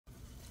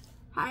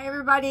Hi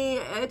everybody,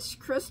 it's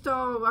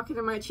Crystal. Welcome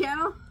to my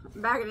channel,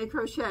 Bagoday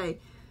Crochet.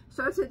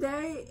 So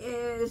today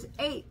is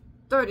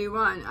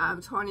 8/31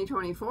 of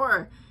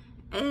 2024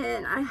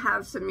 and I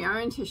have some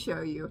yarn to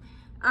show you.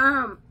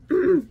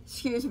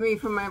 Excuse me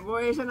for my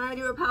voice, and I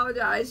do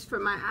apologize for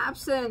my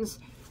absence.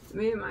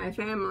 Me and my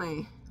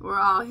family were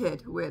all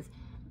hit with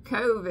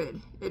COVID.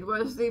 It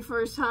was the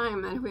first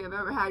time that we have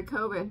ever had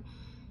COVID,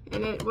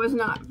 and it was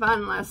not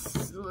fun,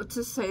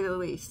 to say the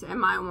least.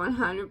 Am I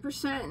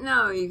 100%?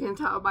 No, you can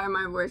tell by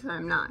my voice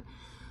I'm not.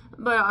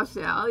 But I'll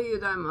tell you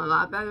that I'm a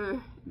lot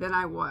better than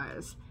I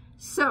was.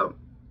 So,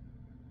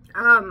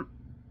 I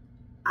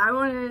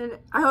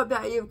hope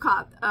that you've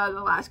caught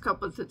the last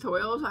couple of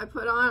tutorials I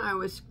put on.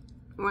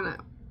 When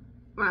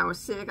I was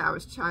sick, I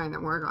was trying to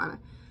work on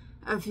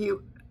a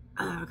few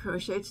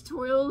crochet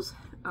tutorials.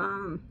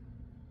 I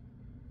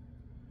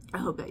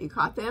hope that you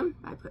caught them.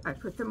 I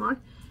put them on.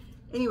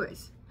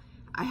 Anyways,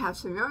 I have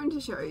some yarn to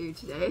show you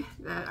today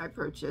that I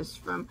purchased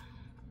from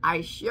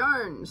Ice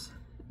Yarns.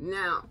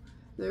 Now,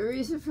 the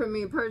reason for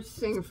me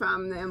purchasing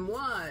from them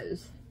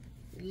was,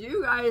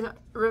 you guys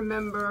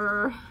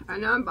remember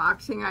an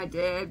unboxing I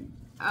did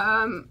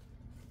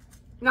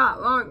not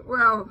long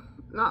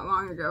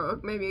ago,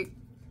 maybe,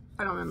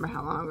 I don't remember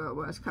how long ago it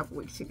was, a couple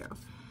weeks ago.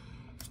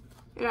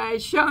 And I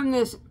had shown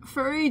this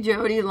Furry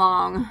Jody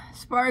long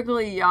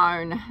sparkly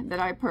yarn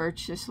that I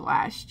purchased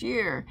last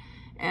year.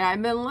 And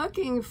I've been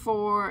looking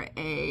for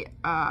a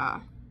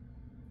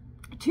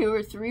 2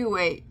 or 3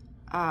 weight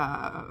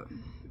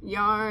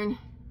yarn,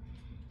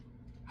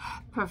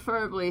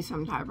 preferably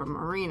some type of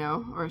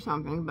merino or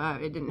something,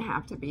 but it didn't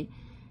have to be.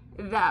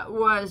 That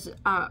was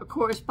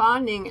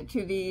corresponding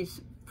to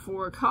these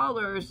 4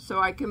 colors, so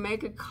I can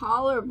make a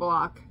collar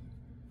block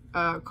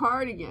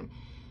cardigan.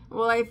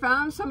 Well, I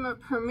found some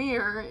at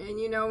Premiere, and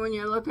you know, when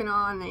you're looking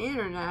on the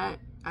internet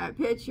at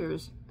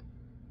pictures,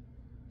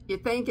 you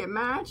think it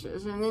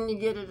matches, and then you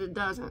get it, it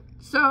doesn't.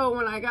 So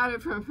when I got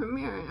it from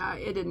Premiere,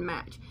 it didn't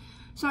match.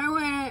 So I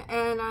went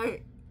and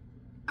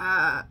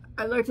I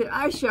looked at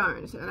Ice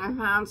Yarns, and I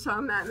found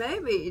some that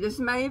maybe, just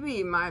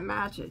maybe, might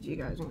match it. You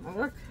guys want to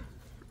look?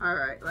 All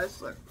right,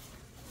 let's look.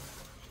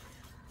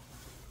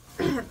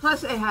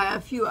 Plus, they had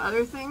a few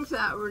other things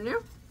that were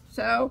new,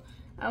 so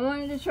I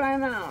wanted to try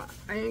them out.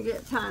 I didn't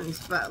get tons,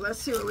 but let's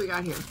see what we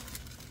got here.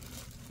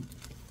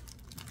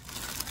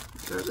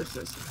 So this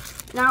is.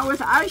 Now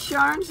with Ice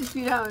Yarns, if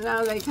you don't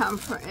know, it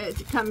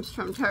comes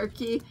from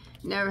Turkey.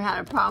 Never had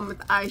a problem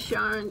with Ice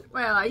Yarns.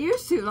 Well, I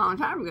used to a long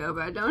time ago,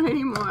 but I don't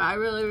anymore. I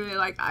really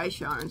like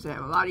Ice Yarns. They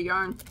have a lot of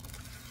yarn.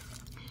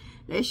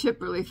 They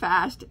ship really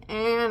fast,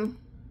 and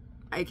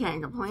I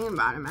can't complain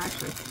about them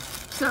actually.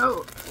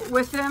 So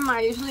with them,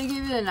 I usually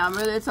give you the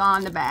number that's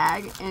on the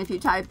bag, and if you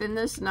type in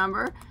this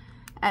number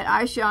at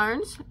Ice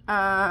Yarns,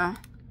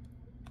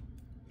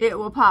 it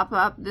will pop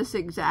up this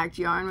exact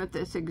yarn with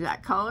this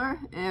exact color,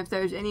 and if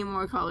there's any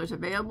more colors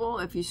available,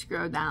 if you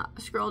scroll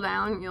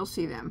down, you'll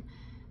see them.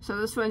 So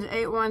this one's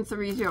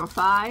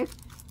 81305,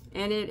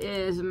 and it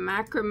is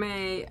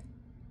macrame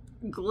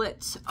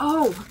glitz.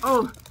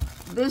 Oh,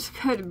 this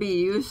could be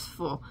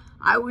useful.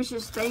 I was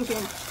just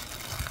thinking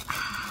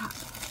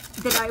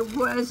that I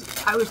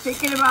was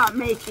thinking about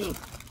making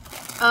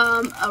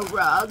a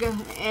rug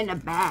and a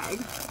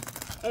bag,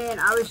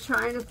 and I was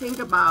trying to think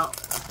about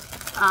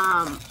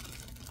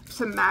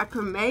some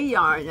macrame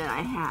yarn that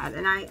I had,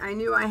 and I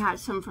knew I had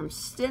some from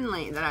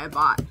Stinley that I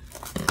bought,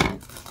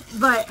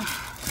 but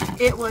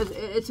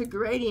it's a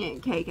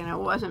gradient cake, and I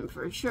wasn't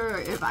for sure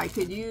if I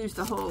could use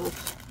the whole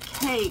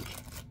cake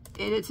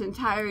in its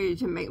entirety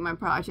to make my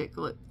project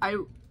look.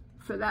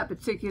 For that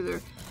particular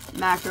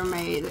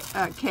macrame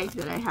cake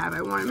that I have,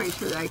 I want to make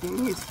sure that I can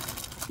use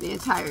the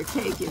entire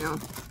cake, you know,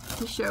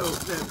 to show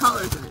the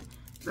colors in it.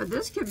 But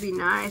this could be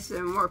nice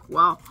and work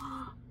well.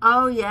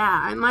 Oh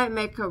yeah, I might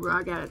make a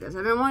rug out of this.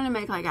 I've been wanting to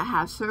make like a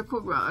half circle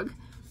rug,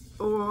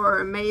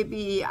 or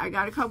maybe I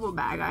got a couple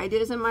bag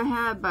ideas in my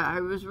head, but I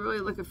was really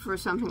looking for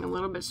something a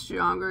little bit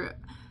stronger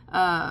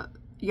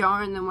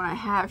yarn than what I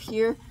have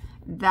here.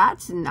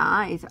 That's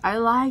nice. I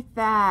like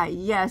that.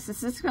 Yes,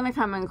 this is going to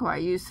come in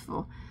quite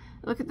useful.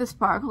 Look at the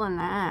sparkle in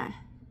that.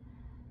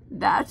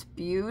 That's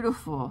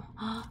beautiful.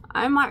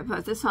 I might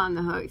put this on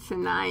the hook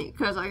tonight,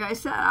 because like I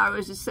said, I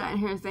was just sitting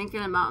here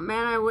thinking about,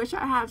 man, I wish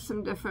I had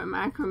some different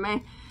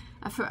macrame.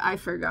 I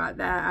forgot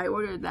that. I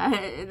ordered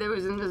that. There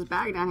was in this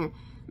bag down here.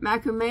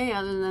 Macrame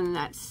other than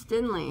that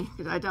Stinley,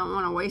 because I don't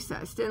want to waste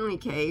that Stinley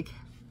cake.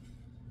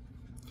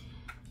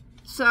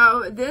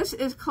 So this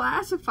is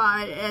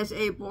classified as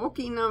a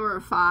bulky number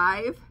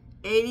 5,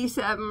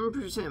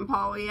 87%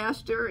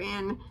 polyester,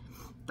 and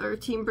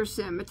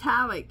 13%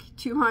 metallic,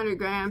 200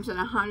 grams and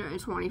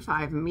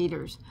 125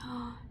 meters.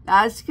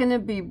 That's gonna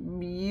be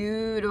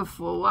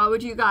beautiful. What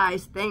would you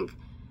guys think?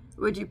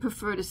 Would you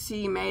prefer to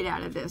see made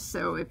out of this?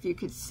 So if you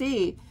could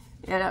see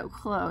it up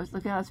close,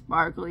 look how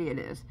sparkly it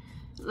is.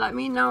 Let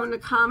me know in the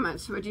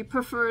comments. Would you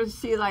prefer to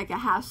see like a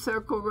half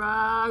circle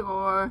rug,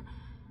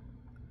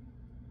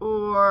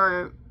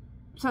 or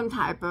some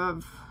type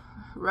of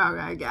rug,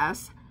 I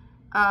guess?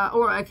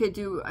 Or I could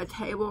do a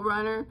table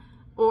runner.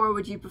 or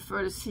would you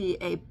prefer to see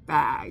a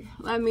bag?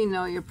 Let me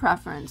know your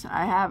preference.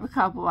 I have a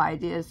couple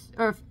ideas,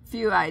 or a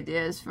few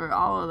ideas for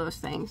all of those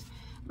things,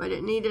 but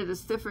it needed a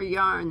stiffer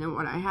yarn than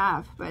what I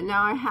have. But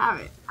now I have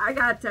it. I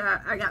got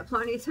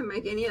plenty to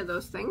make any of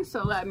those things,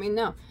 so let me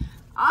know.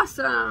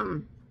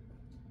 Awesome.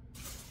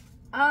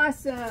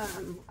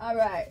 Awesome. All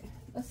right,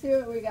 let's see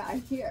what we got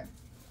here.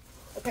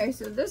 Okay,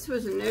 so this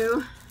was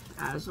new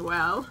as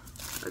well,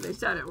 or they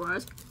said it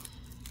was.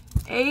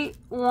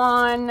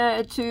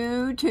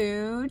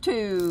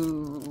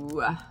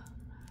 81222.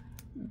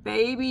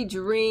 Baby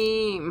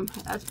Dream.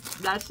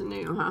 That's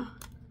new, huh?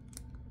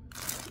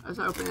 Let's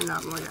open it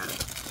up and look at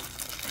it.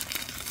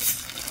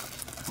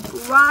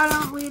 Why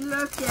don't we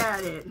look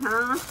at it,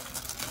 huh?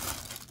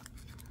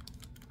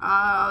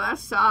 Oh,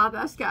 that's soft.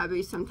 That's got to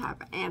be some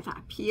type of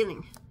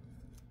anti-peeling.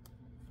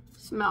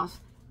 Smells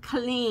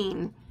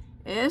clean.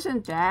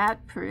 Isn't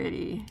that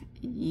pretty?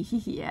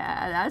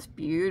 Yeah, that's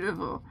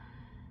beautiful.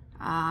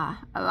 I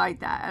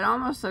like that. It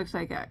almost looks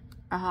like a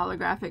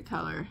holographic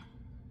color.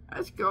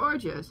 That's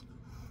gorgeous.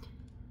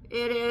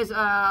 It is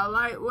a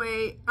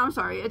lightweight, I'm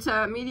sorry, it's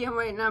a medium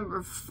weight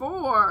number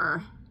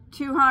 4.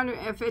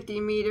 250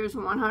 meters,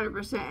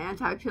 100%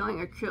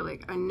 anti-peeling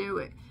acrylic. I knew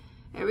it.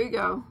 There we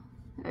go.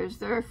 There's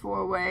their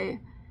 4-way.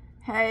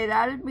 Hey,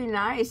 that'd be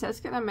nice. That's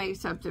going to make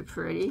something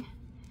pretty.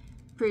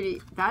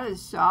 That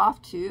is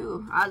soft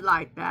too. I'd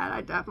like that.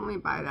 I'd definitely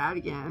buy that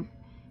again.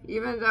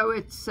 Even though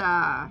it's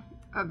a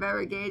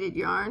variegated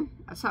yarn,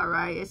 that's all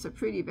right. It's a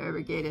pretty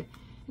variegated.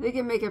 They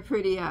can make a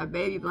pretty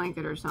baby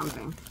blanket or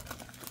something.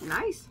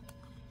 Nice.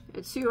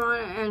 It's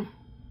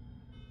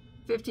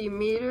 250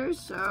 meters,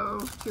 so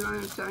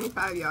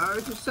 275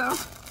 yards or so.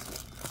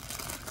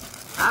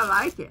 I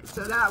like it.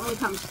 So that one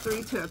comes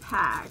 3 to a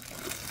pack.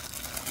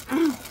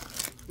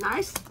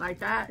 Nice, like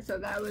that. So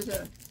that was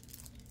a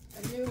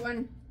new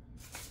one.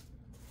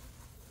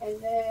 And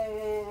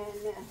then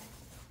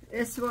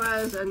this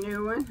was a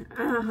new one.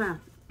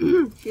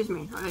 Excuse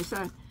me, what I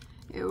said.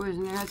 It was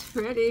new. It's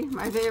pretty.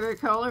 My favorite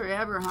color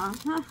ever, huh?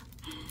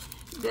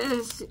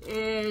 This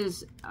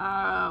is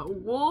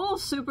wool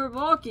super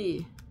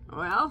bulky.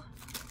 Well,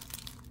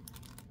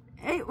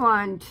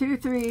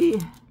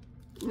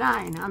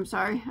 81239. I'm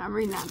sorry, I'm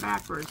reading that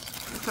backwards.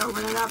 Let's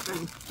open it up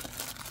and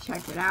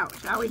check it out,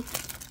 shall we?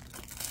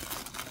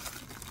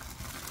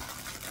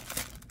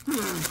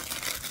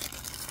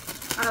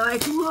 I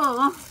like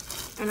wool,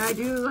 and I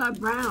do love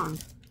brown.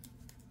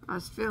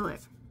 Let's feel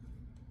it.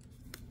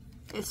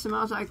 It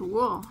smells like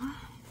wool.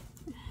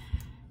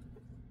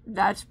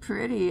 That's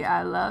pretty.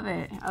 I love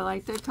it. I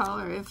like the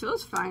color. It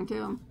feels fine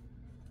too.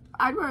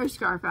 I'd wear a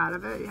scarf out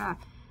of it. Yeah,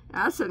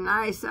 that's a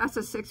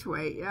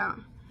 6-weight. Yeah,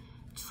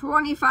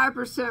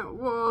 25%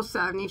 wool,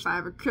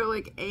 75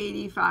 acrylic,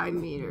 85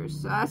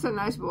 meters. So that's a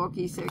nice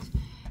bulky 6.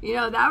 You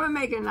know, that would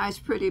make a nice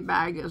pretty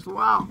bag as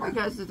well,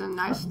 because it's a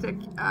nice thick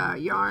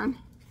yarn.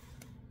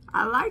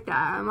 I like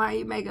that. I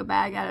might make a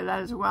bag out of that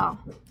as well.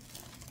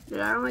 Did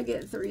I only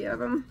get 3 of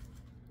them?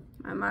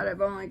 I might have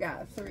only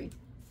got 3.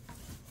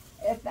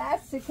 If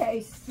that's the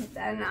case,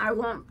 then I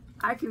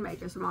can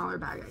make a smaller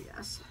bag, I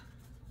guess.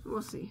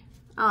 We'll see.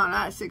 Oh,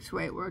 that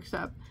 6-weight works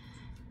up.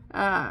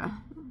 I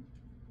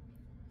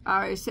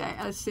already say,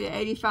 let's see,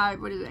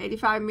 85, what is it?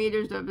 85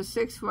 meters of a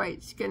 6-weight.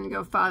 It's going to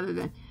go farther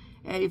than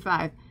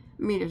 85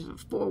 meters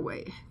of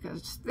 4-weight, because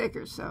it's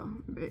thicker, so,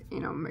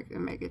 you know, make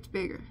it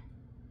bigger.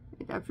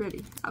 Ain't that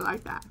pretty? I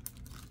like that.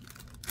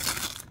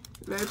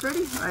 Very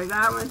pretty. I like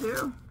that one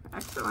too.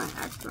 Excellent,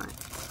 excellent.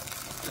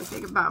 Let's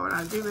think about what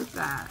I'll do with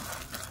that.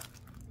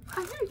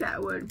 I think that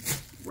would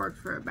work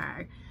for a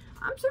bag.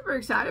 I'm super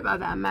excited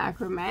about that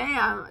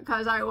macrame,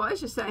 because I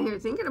was just sitting here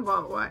thinking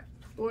about what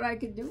I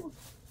could do.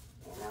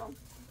 You know,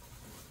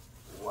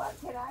 what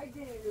could I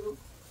do?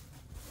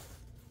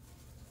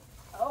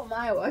 Oh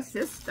my, what's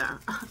this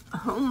stuff?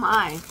 Oh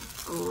my,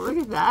 look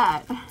at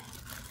that.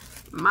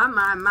 My,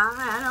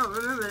 I don't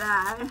remember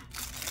that.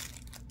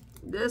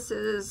 This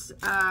is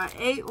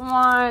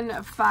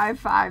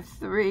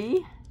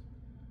 81553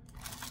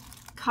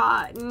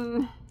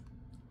 cotton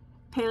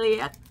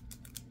palette.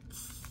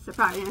 I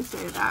probably didn't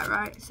say that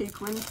right.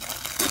 Sequin.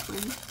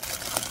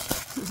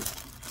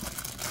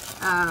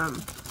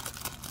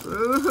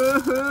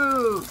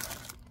 Woohoo!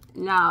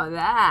 Now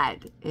that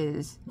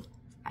is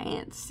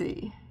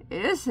fancy.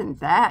 Isn't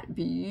that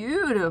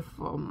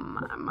beautiful?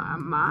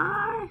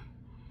 My.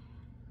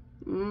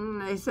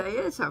 They say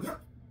it's a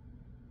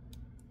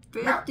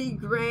 50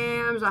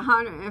 grams,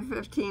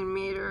 115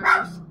 meters.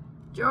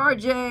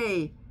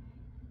 Georgia.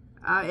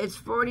 It's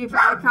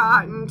 45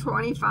 cotton,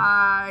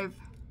 25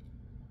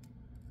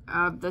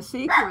 of the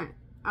sequin.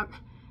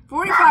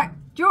 45,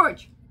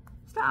 George,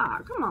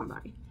 stop, come on,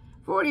 buddy.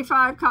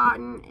 45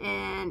 cotton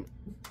and,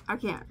 I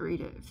can't read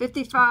it,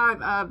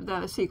 55 of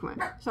the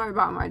sequin. Sorry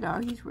about my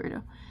dog, he's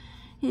weirdo.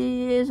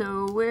 He is a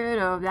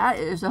weirdo. That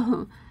is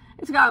a,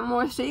 it's got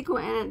more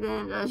sequin in it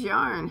than it does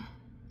yarn.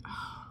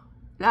 Oh,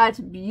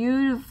 that's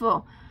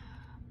beautiful.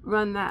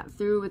 Run that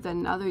through with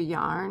another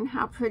yarn.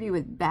 How pretty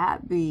would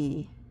that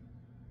be?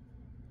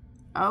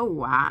 Oh,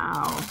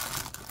 wow.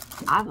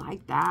 I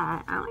like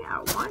that. I only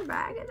got one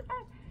bag of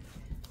that.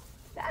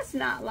 That's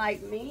not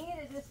like me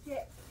to just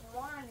get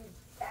one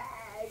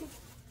bag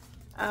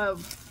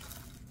of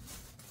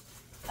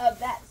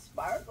that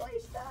sparkly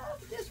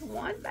stuff. Just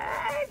one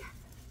bag.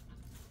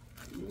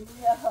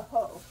 No.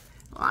 Well,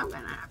 I'm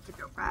gonna have to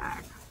go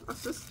back.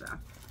 What's this stuff?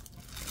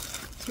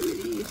 2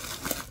 of these.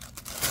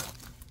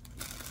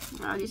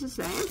 Are these the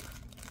same?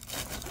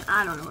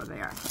 I don't know what they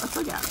are. Let's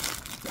look at them.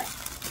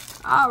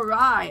 All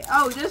right.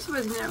 Oh, this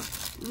was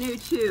new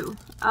too.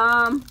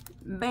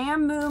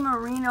 Bamboo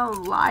Merino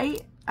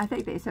Light. I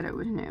think they said it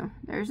was new.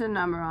 There's a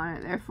number on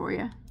it there for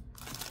you.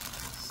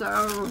 So,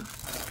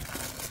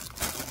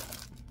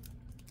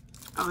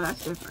 oh,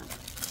 that's different.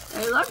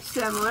 They look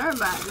similar,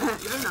 but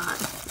they're not.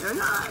 They're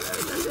not.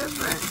 They're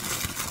different.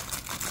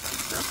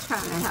 That's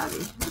kind of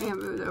heavy.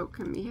 Bamboo, though,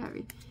 can be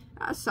heavy.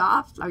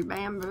 Soft, like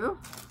bamboo.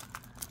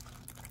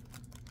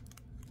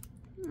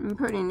 And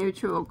pretty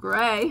neutral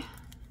gray.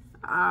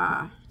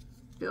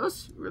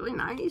 Feels really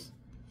nice.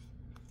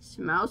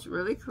 Smells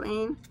really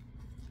clean.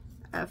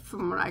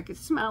 From what I could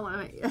smell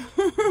of it.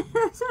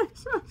 It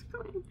smells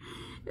clean.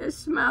 It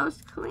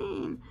smells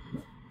clean.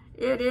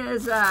 It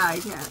is, I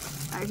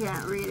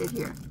can't read it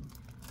here.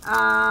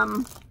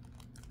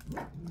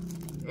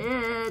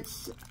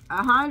 It's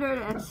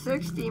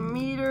 160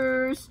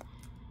 meters.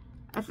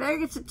 I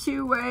think it's a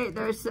 2-weight.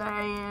 They're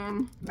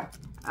saying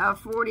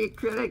 40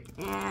 acrylic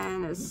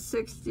and a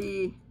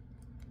 60.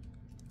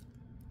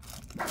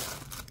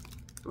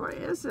 What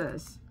is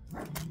this?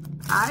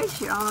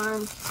 Ice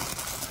yarn.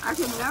 I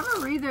can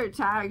never read their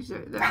tags.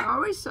 They're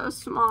always so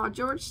small.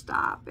 George,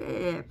 stop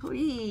it,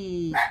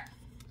 please.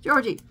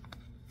 Georgie,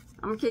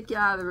 I'm gonna kick you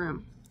out of the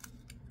room.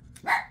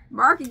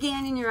 Bark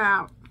again and you're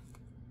out.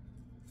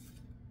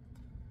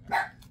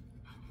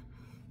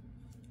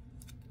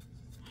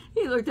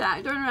 He turned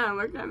around and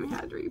looked at me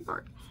after he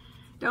barked.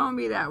 Don't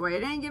be that way.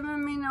 It ain't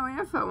giving me no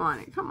info on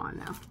it. Come on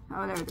now.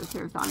 Oh, there it is.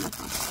 Here, it's on this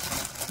one.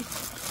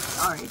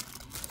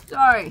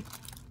 Sorry.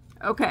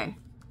 Okay.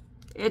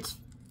 It's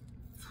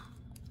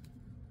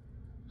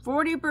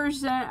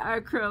 40%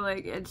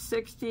 acrylic. It's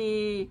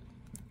 60%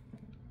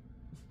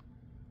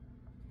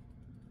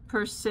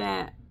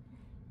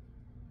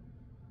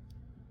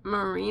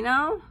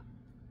 merino.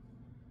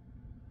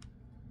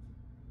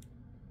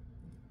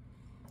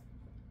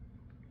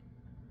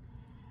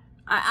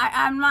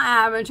 I'm not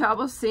having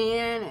trouble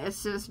seeing.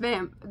 It's just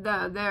been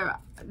their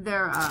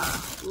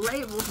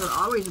labels are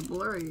always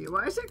blurry.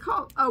 Why is it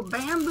called? Oh,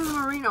 bamboo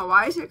merino.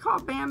 Why is it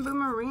called bamboo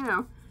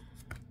merino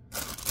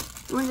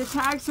when the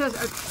tag says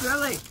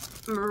acrylic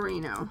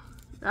merino?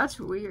 That's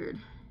weird.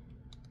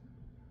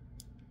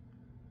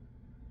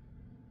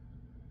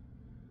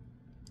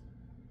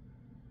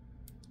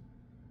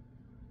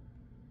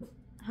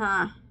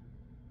 Huh.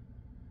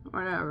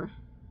 Whatever.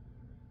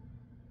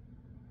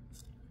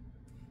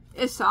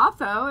 It's soft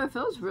though. It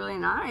feels really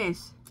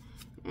nice.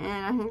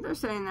 And I think they're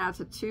saying that's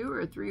a 2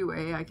 or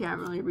 3-way. I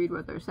can't really read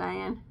what they're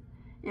saying.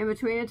 In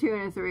between a 2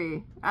 and a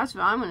 3. That's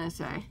what I'm going to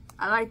say.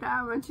 I like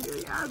that one too.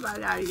 Yeah, I'll buy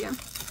that again.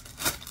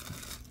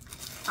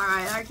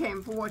 Alright, that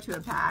came 4 to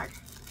a pack.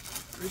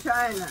 I'm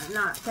trying to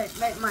not make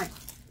my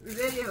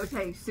video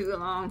take too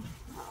long.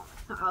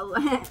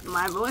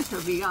 My voice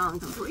will be gone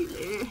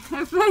completely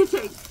if I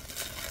take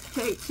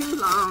too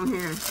long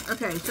here.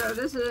 Okay, so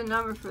this is a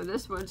number for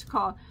this one. It's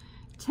called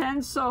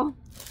Tencel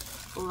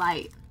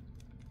Light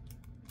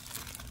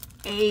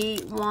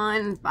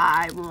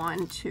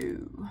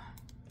 81512.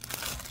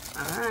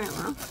 Alright,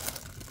 well,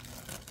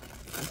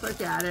 let's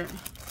look at it.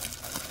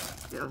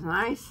 Feels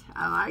nice.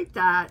 I like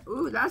that.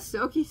 Ooh, that's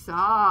silky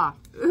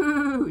soft.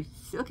 Ooh,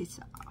 silky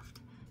soft.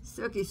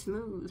 Silky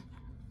smooth.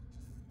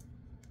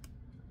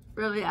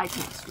 Really, I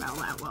can't smell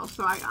that well,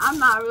 so I'm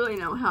not really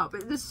no help.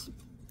 It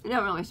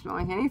don't really smell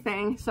like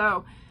anything,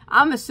 so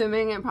I'm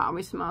assuming it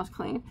probably smells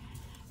clean.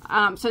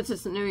 Since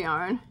it's a new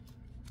yarn.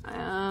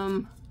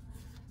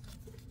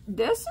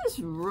 This is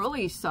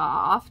really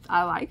soft.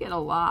 I like it a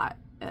lot.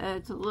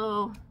 It's a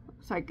little,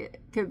 it's like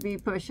it could be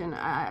pushing,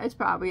 it's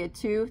probably a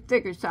 2,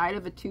 thicker side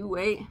of a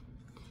 2-weight.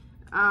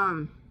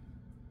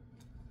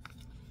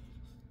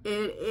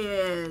 It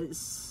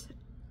is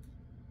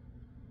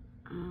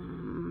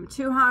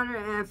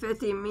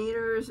 250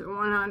 meters,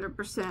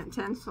 100%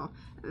 Tencel.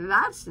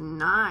 That's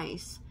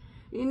nice.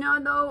 You know,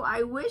 though,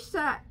 I wish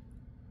that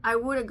I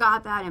would have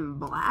got that in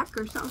black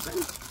or something,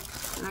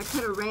 and I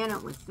could have ran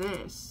it with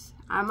this.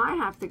 I might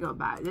have to go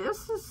buy.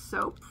 This is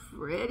so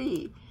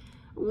pretty.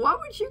 What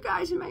would you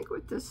guys make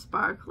with this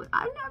sparkly?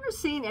 I've never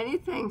seen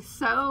anything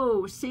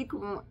so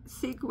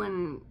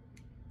sequin.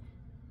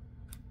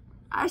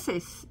 I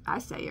say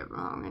it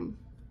wrong,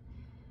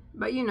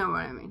 but you know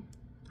what I mean.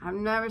 I've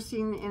never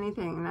seen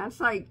anything. That's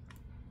like,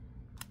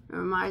 it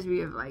reminds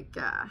me of like,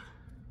 I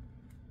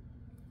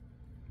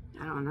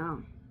don't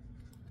know,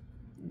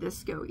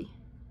 disco-y.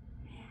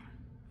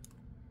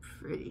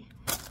 Pretty.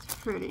 It's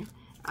pretty.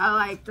 I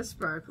like the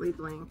sparkly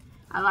bling.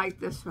 I like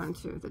this one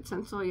too. The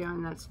Tencel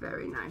yarn, that's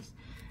very nice.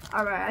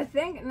 Alright, I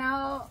think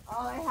now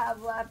all I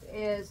have left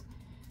is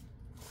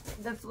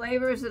the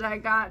flavors that I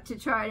got to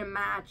try to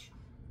match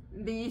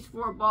these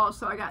 4 balls.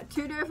 So I got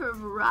 2 different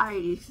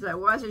varieties because I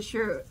wasn't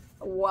sure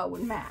what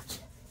would match.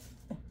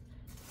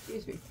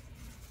 Excuse me.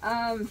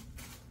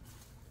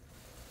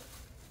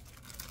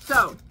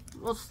 So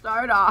we'll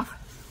start off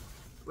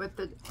with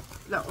the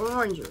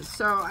oranges.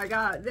 So I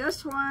got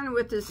this one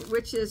with this,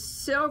 which is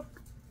Silk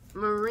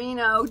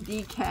Merino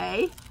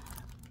DK.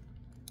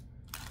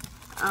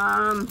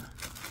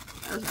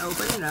 Let's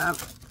open it up.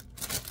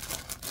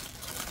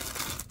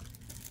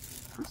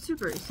 I'm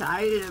super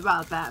excited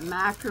about that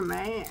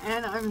macrame,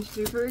 and I'm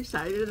super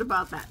excited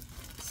about that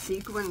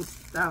sequin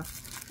stuff.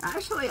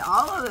 Actually,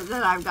 all of it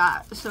that I've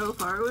got so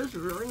far was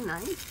really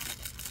nice.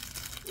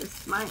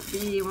 This might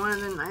be one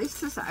of the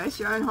nicest ice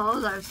yarn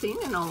holes I've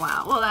seen in a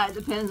while. Well, that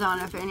depends on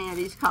if any of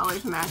these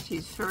colors match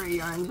these furry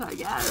yarns, I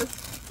guess.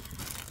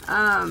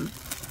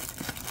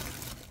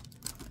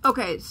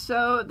 Okay,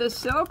 so the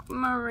Silk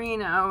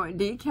Merino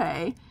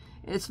DK,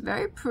 it's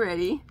very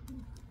pretty.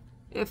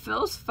 It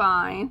feels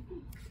fine.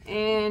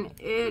 And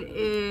it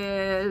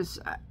is,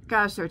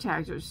 gosh, their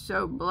tags are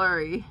so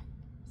blurry.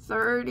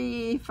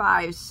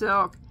 35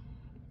 silk,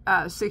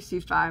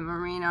 65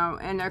 merino,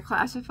 and they're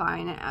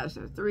classifying it as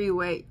a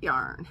 3-weight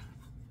yarn.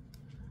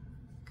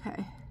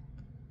 Okay.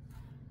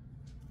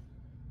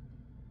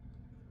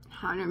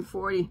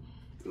 140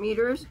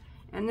 meters.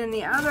 And then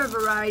the other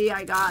variety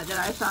I got that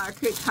I thought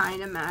could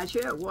kind of match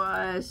it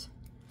was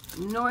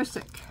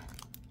Norsec.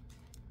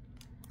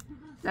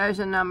 There's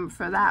a number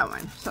for that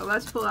one. So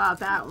let's pull out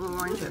that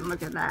orange and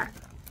look at that.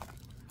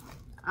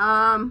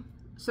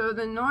 So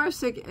the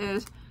Norsec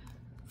is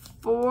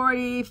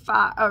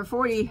 45 or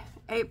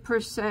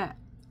 48%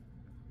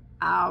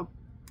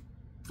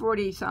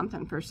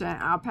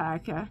 40-something%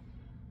 alpaca,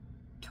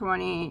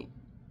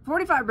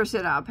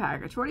 45%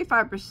 alpaca,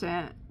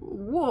 25%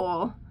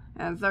 wool,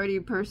 and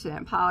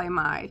 30%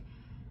 polyamide.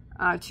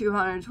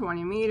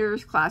 220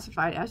 meters,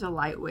 classified as a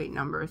lightweight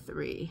number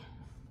 3.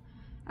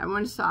 That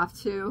one's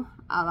soft too.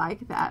 I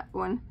like that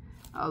one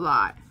a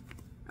lot.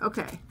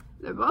 Okay,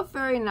 they're both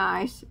very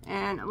nice,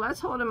 and let's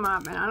hold them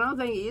up. And I don't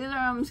think either of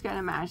them's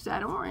gonna match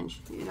that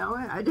orange. You know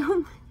what? I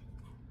don't.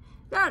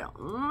 That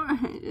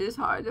orange is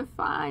hard to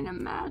find a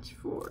match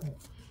for.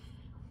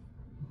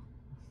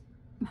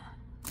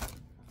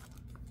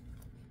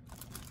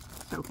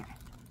 It's okay.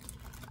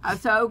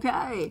 It's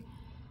okay.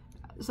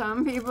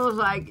 Some people's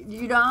like,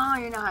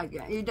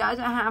 it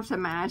doesn't have to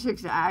match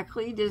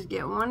exactly. Just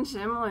get one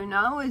similar.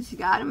 No, it's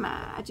gotta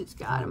match. It's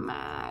gotta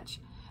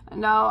match.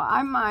 No,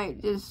 I might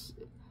just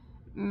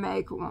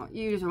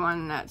use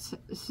one that's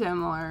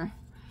similar.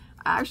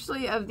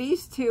 Actually, of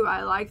these two,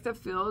 I like the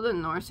feel of the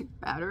Norsec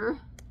better.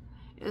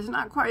 It's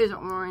not quite as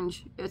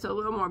orange. It's a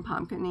little more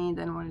pumpkin-y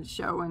than what it's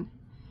showing.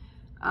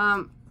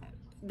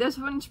 This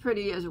one's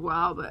pretty as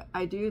well, but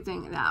I do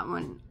think that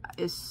one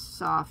is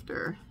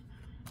softer.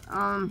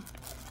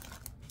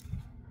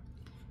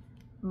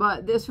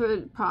 But this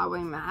would probably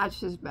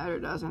match this better,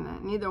 doesn't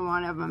it? Neither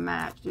one of them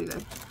match, do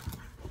they?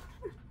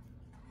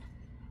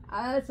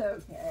 That's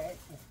okay.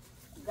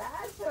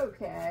 That's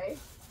okay.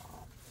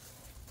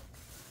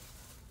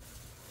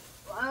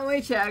 Why don't we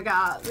check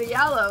out the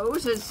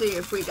yellows and see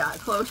if we got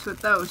close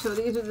with those. So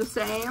these are the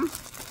same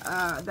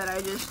that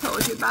I just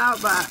told you about,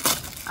 but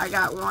I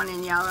got one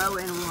in yellow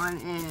and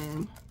one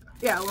in,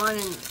 one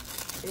in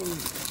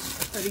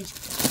of each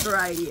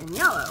variety in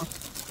yellow.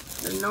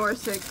 The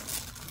Norsec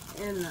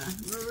and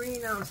the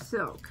merino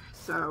silk.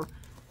 So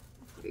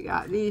we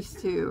got these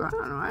two. I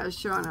don't know why it's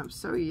showing up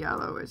so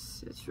yellow.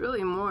 It's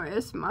really more,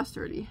 it's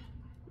mustardy.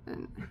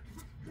 And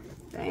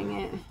dang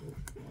it.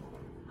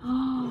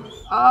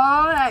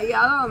 Oh, that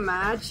yellow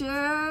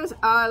matches. Oh,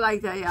 I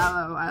like that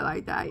yellow. I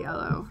like that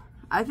yellow.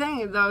 I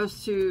think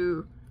those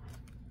two,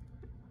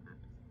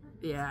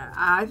 yeah,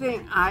 I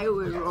think I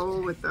would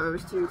roll with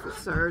those two for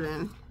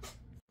certain.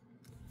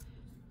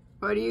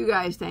 What do you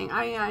guys think?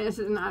 I mean, this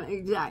is not an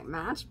exact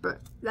match,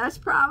 but that's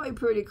probably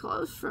pretty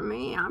close for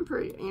me. I'm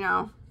pretty,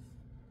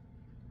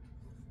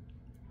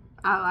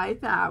 I like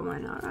that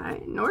one. All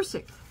right,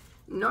 Norsec.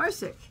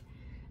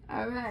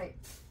 All right,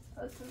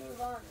 let's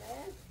move on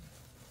then.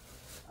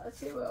 Let's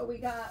see what we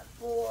got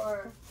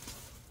for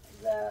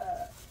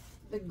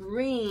the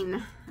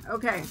green.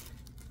 Okay.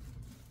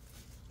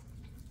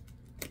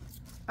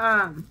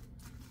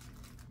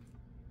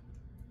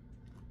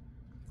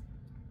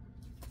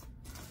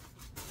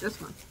 This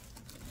one.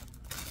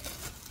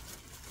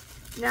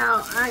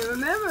 Now, I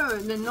remember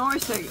the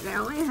Norsec, they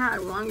only had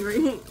one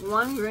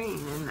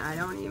green, and I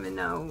don't even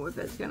know if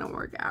it's gonna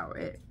work out.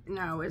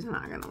 No, it's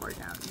not gonna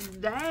work out.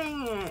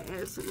 Dang it,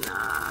 it's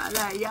not.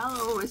 That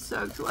yellow was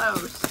so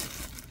close.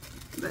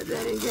 But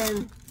then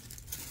again,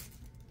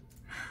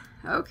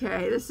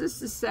 okay, this is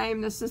the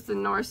same. This is the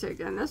Norsec,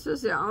 and this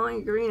is the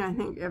only green, I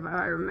think, if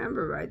I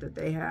remember right, that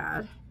they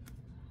had.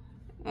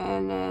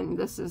 And then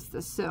this is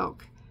the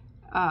silk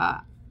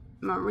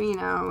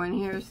merino, and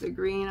here's the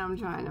green I'm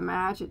trying to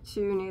match it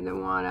to. Neither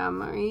one of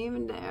them are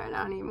even there,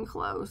 not even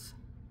close.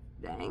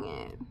 Dang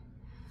it.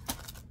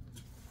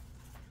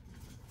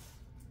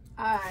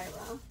 Alright,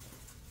 well,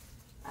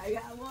 I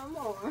got one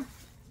more.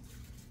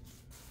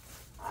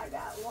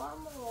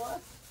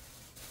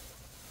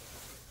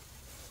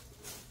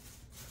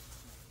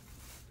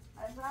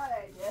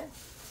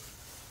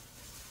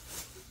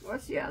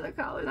 what's the other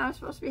color that I'm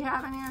supposed to be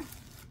having here?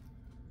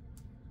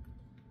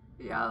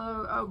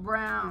 Yellow, oh,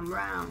 brown.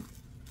 Brown,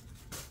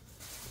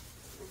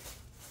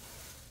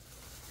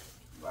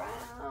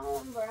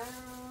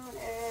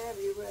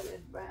 everywhere is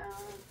brown.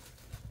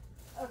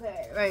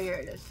 Okay, right here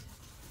it is.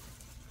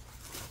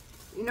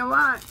 You know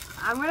what?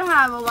 I'm going to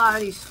have a lot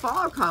of these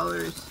fall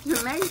colors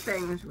to make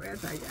things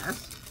with, I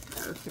guess.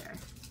 Okay.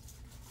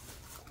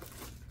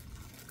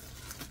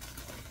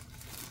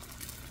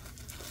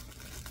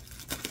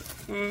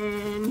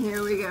 And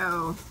here we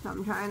go. So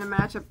I'm trying to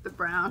match up the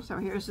brown. So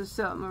here's the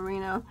silk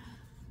merino.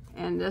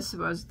 And this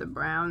was the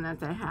brown that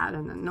they had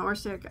in the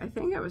Norsec. I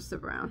think it was the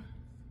brown.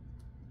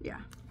 Yeah.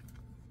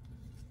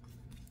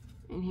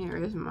 And here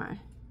is my,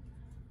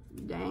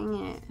 dang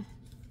it.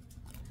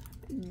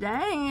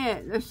 Dang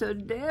it, they're so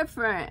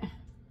different.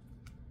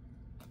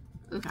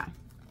 Okay.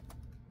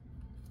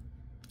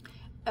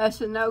 That's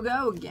a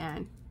no-go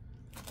again.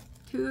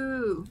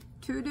 Two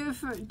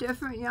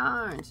different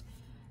yarns.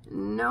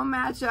 No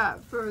match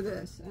up for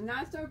this. And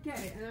that's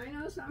okay. And I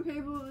know some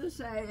people will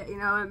say, you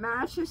know, it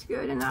matches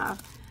good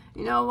enough.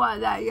 You know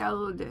what, that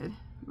yellow did.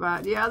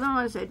 But the other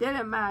ones, they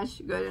didn't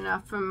match good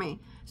enough for me.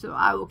 So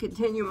I will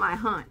continue my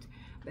hunt.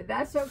 But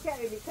that's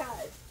okay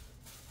because,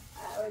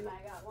 wait a minute,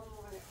 I got one more.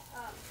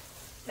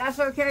 That's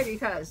okay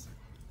because,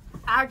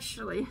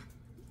 actually,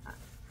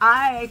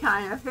 I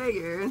kind of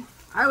figured,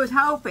 I was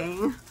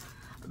hoping,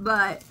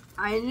 but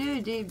I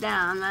knew deep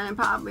down that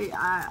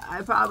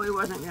I probably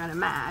wasn't going to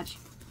match.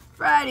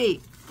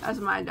 Freddie! That's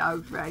my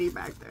dog, Freddie,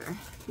 back there.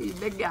 He's a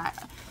big guy.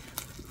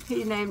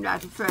 He's named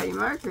after Freddie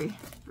Mercury.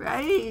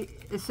 Freddie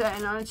is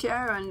sitting on a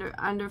chair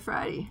under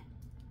Freddie.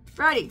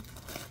 Freddie!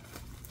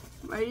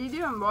 What are you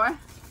doing, boy?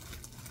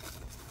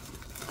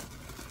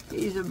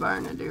 He's a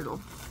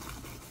Bernedoodle.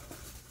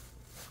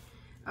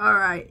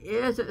 Alright,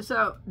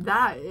 so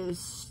that is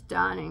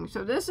stunning.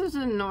 So this is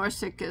a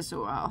Norsec as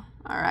well.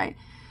 Alright,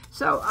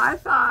 so I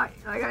thought,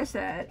 like I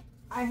said,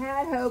 I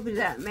had hopes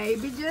that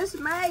maybe, just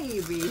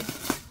maybe,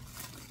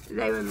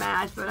 they would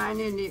match, but I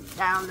knew deep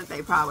down that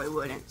they probably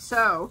wouldn't.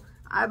 So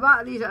I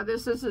bought these.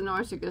 This is a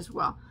Norsec as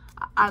well.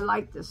 I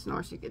like this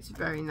Norsec. It's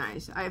very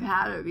nice. I've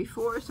had it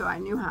before, so I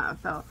knew how it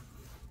felt.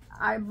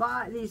 I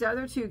bought these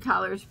other two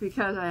colors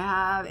because I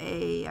have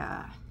a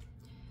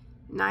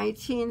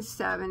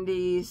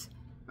 1970s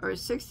or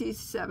 60s,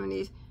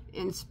 70s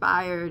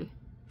inspired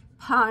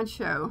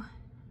poncho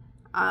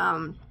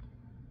that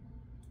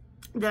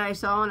I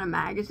saw in a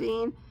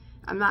magazine.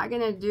 I'm not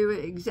going to do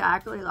it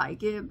exactly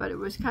like it, but it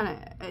was kind of,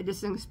 it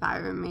just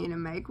inspired me to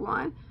make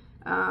one,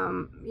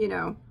 you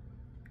know,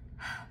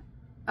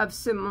 of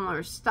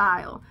similar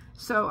style.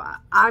 So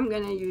I'm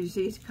going to use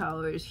these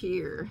colors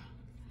here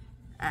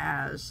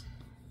as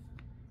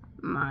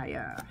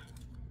my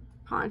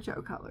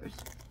poncho colors.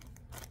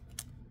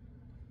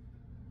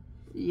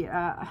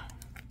 Yeah.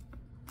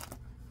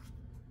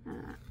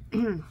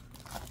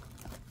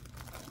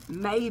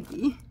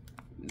 Maybe.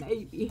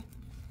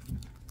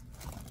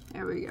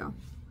 There we go.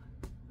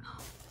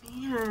 Oh,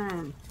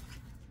 man.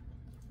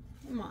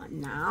 Come on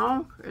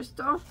now,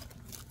 Crystal.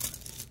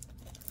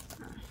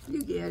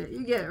 You get it.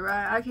 You get it,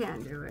 right? I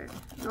can't do it.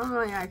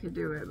 Normally I could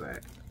do it, but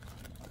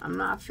I'm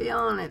not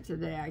feeling it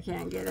today. I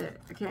can't get it.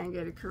 I can't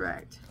get it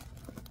correct.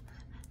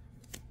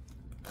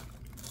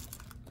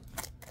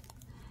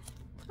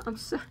 I'm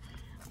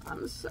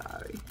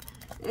sorry.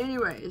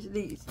 Anyways,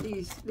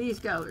 these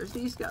colors.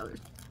 These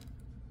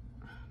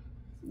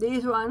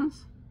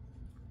ones.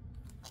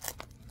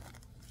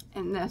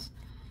 And this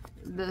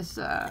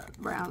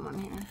brown one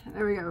here.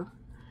 There we go.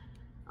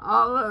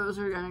 All those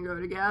are going to go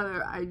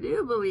together. I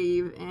do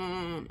believe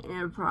in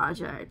a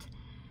project.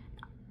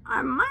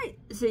 I might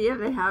see if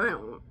they have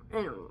an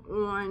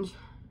orange.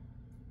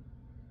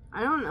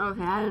 I don't know if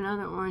they had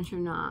another orange or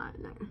not.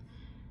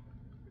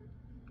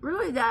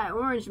 Really, that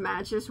orange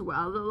matches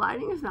well. The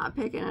lighting is not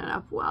picking it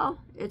up well.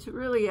 It's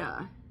really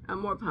a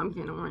more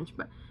pumpkin orange,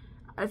 but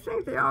I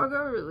think they all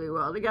go really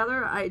well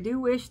together. I do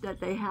wish that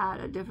they had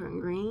a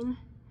different green.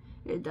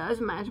 It does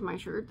match my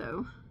shirt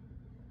though.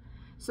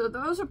 So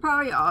those will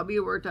probably all be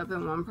worked up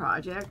in one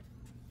project.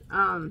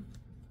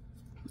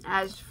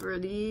 As for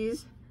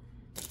these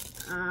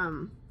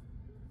the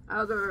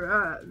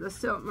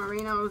silk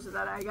merinos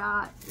that I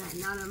got,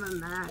 none of them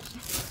match.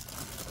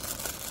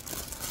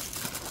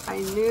 I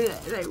knew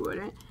that they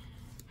wouldn't.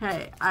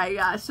 Hey, I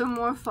got some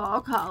more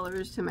fall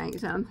colors to make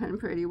something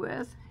pretty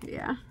with.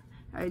 Yeah,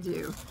 I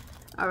do.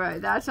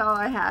 Alright, that's all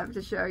I have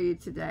to show you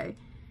today.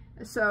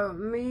 So,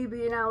 me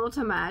being able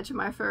to match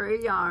my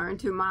furry yarn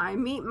to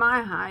meet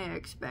my high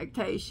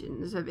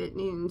expectations of it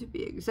needing to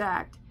be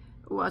exact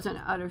was an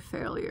utter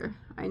failure.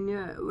 I knew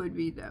it would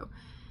be, though.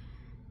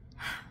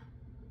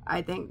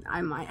 I think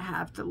I might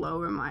have to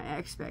lower my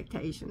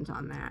expectations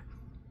on that.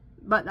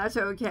 But that's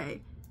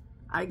okay.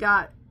 I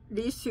got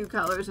these two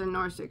colors in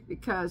Norsec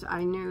because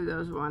I knew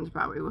those ones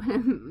probably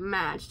wouldn't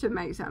match to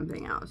make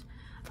something else.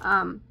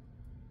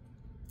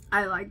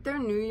 I like their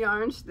new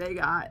yarns they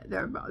got.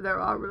 They're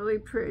all really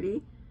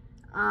pretty.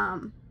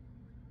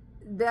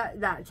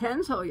 that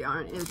tencel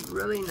yarn is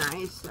really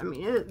nice. I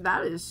mean,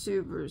 that is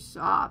super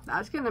soft.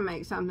 That's going to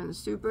make something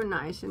super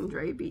nice and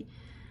drapey.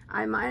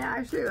 I might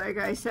actually, like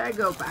I said,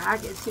 go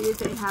back and see if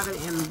they have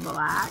it in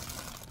black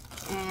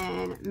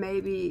and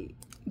maybe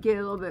get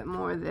a little bit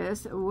more of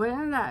this.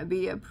 Wouldn't that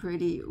be a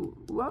pretty,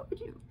 what would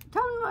you,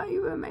 tell me what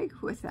you would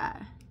make with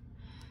that.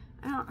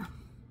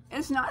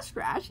 It's not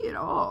scratchy at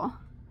all.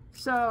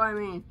 So, I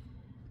mean,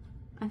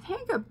 I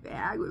think a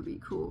bag would be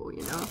cool,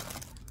 you know.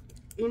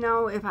 You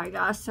know, if I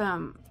got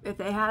some, if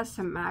they had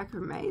some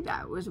macrame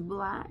that was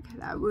black,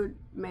 that would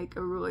make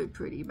a really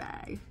pretty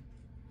bag.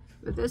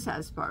 But this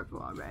has sparkle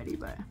already,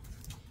 but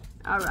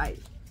all right.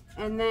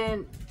 And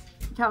then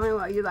tell me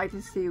what you'd like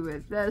to see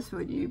with this.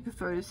 Would you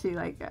prefer to see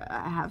like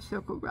a half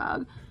circle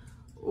rug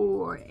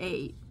or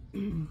a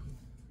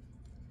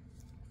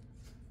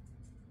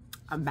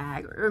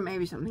bag or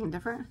maybe something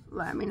different?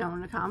 Let me know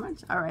in the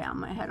comments. All right, I'm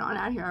gonna head on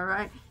out here. All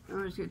right, it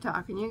was good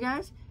talking to you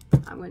guys.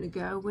 I'm gonna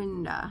go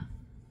and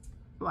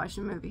watch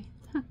the movie.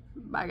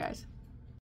 Bye, guys.